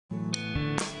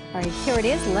All right, here it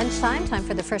is, lunchtime, time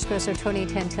for the fresh grocer Tony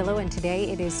Tantillo, and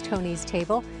today it is Tony's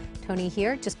Table. Tony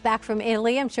here, just back from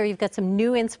Italy. I'm sure you've got some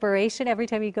new inspiration. Every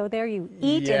time you go there, you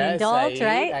eat and indulge,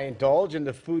 right? I indulge, and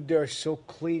the food there is so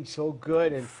clean, so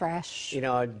good. And fresh. You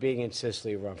know, being in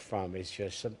Sicily, where I'm from, it's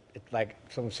just, it's like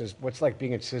someone says, what's like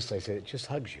being in Sicily? I said, it just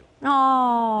hugs you.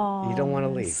 Oh, you don't want to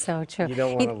leave. So true. You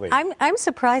don't want to leave. I'm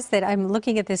surprised that I'm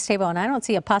looking at this table and I don't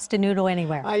see a pasta noodle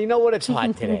anywhere. You know what? It's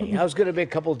hot today. I was going to make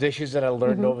a couple dishes that I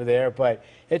learned over there, but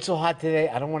it's so hot today,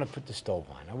 I don't want to put the stove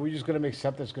on. We're just going to make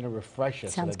something that's going to refresh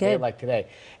us on a day like today.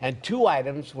 And two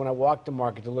items, when I walked the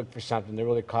market to look for something that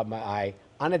really caught my eye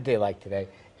on a day like today,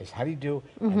 is honeydew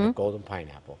and the golden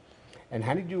pineapple. And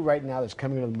honeydew right now that's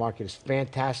coming into the market is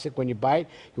fantastic. When you buy it,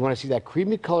 you want to see that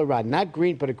creamy color around, not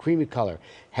green, but a creamy color.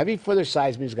 Heavy for their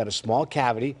size means it's got a small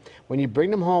cavity. When you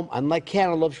bring them home, unlike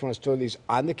cantaloupes, you want to store these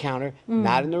on the counter,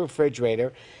 not in the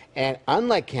refrigerator. And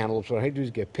unlike cantaloupes, when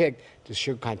honeydews get picked, the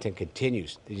sugar content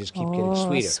continues. They just keep getting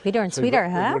sweeter. Sweeter and sweeter,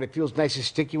 huh? When it feels nice and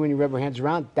sticky when you rub your hands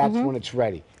around, that's when it's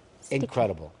ready. Sticky.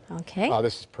 Incredible. Okay. Oh,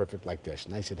 this is perfect like this,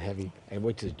 nice and heavy. And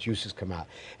wait till the juices come out.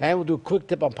 And we'll do a quick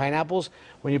tip on pineapples.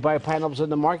 When you buy pineapples in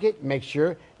the market, make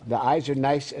sure the eyes are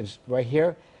nice and right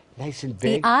here, nice and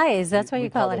big. The eyes, that's what you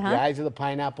call it, huh? The eyes of the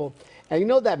pineapple. And you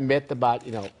know that myth about,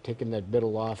 you know, taking the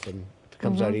middle off and it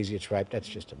comes out easy, it's ripe? That's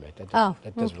just a myth.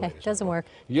 That doesn't work.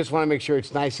 You just want to make sure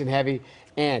it's nice and heavy.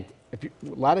 And if you,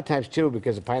 a lot of times too,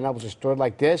 because the pineapples are stored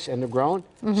like this and they're grown,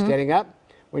 standing up,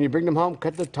 when you bring them home,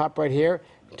 cut the top right here,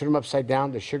 turn them upside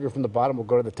down. The sugar from the bottom will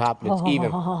go to the top, and it's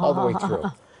even all the way through.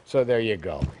 So there you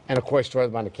go. And of course, store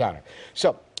them on the counter.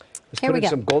 So let's put in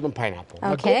some golden pineapple.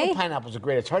 Now, golden pineapples are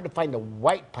great. It's hard to find the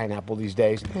white pineapple these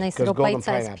days. Nice little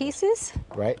bite-sized pieces.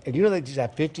 Right. And you know they just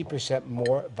have 50%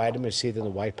 more vitamin C than the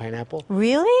white pineapple.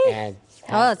 Really? And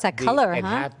it's that color, and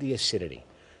half the acidity.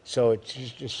 So it's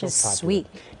just so popular. Sweet.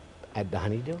 Add the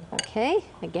honeydew. Okay.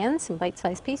 Again, some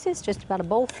bite-sized pieces, just about a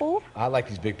bowl full. I like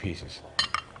these big pieces.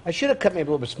 I should have cut maybe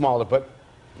a little bit smaller, but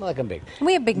I like them big.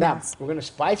 We have big mouths. Now, we're going to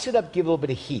spice it up, give a little bit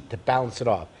of heat to balance it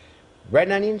off.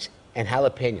 Red onions and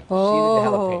jalapenos. Oh. See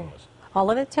the jalapenos. All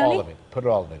of it, Tony? All of it. Put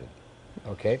all of it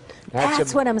in. Okay. Now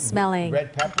that's what I'm smelling.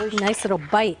 Red peppers. Nice little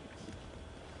bite.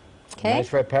 Okay.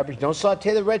 Nice red peppers. Don't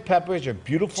saute the red peppers. They're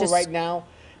beautiful right now.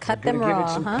 Cut them raw. They're going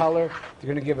to give it some color. They're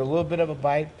going to give it a little bit of a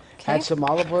bite. Okay. Add some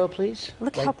olive oil, please.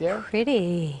 Look how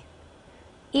pretty.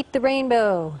 Eat the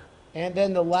rainbow. And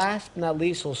then the last but not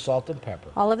least, will salt and pepper.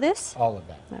 All of this? All of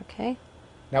that. Okay.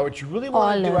 Now, what you really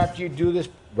want to do after you do this,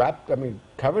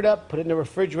 cover it up, put it in the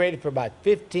refrigerator for about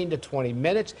 15 to 20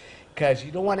 minutes, because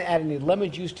you don't want to add any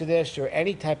lemon juice to this or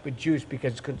any type of juice,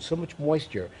 because it's got so much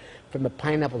moisture from the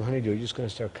pineapple and honeydew, you're just going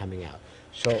to start coming out.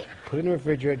 So put it in the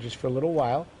refrigerator just for a little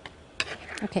while.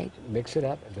 Okay. Mix it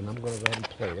up, and then I'm going to go ahead and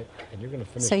plate it, and you're going to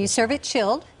finish. So you serve it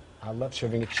chilled? I love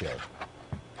serving it chilled.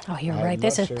 Oh, you're right.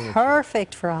 This is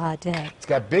perfect for a hot day. It's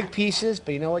got big pieces,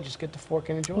 but you know what? Just get the fork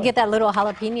and enjoy. You get that little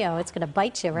jalapeno. It's going to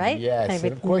bite you, right? Yes.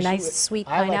 Kind of a nice sweet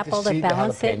pineapple to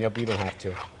balance it. But you don't have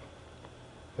to.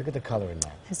 Look at the color in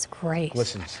that. It's great.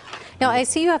 Glistens. Now, I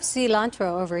see you have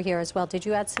cilantro over here as well. Did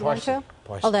you add cilantro?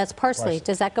 Parsley. Oh, that's parsley.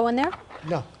 Does that go in there?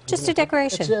 No. Just a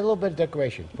decoration. It's a little bit of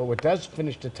decoration. But what does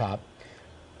finish the top,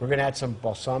 we're going to add some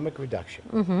balsamic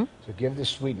reduction. So give the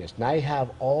sweetness. Now you have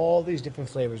all these different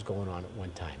flavors going on at one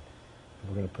time.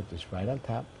 We're going to put this right on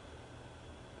top.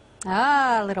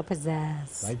 Ah, a little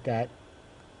pizzazz. Like that.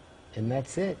 And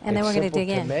that's it. And then we're going to dig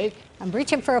in. I'm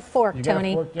reaching for a fork,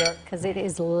 Tony, because it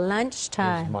is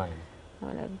lunchtime. Here's mine.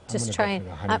 I'm going to just try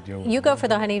and... you go for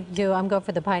the honeydew, I'm going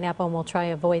for the pineapple, and we'll try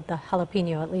to avoid the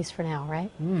jalapeno, at least for now,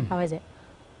 right? How is it?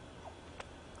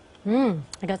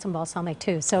 I got some balsamic,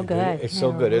 too. So good. It's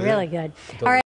so good, isn't it? Really good. All right.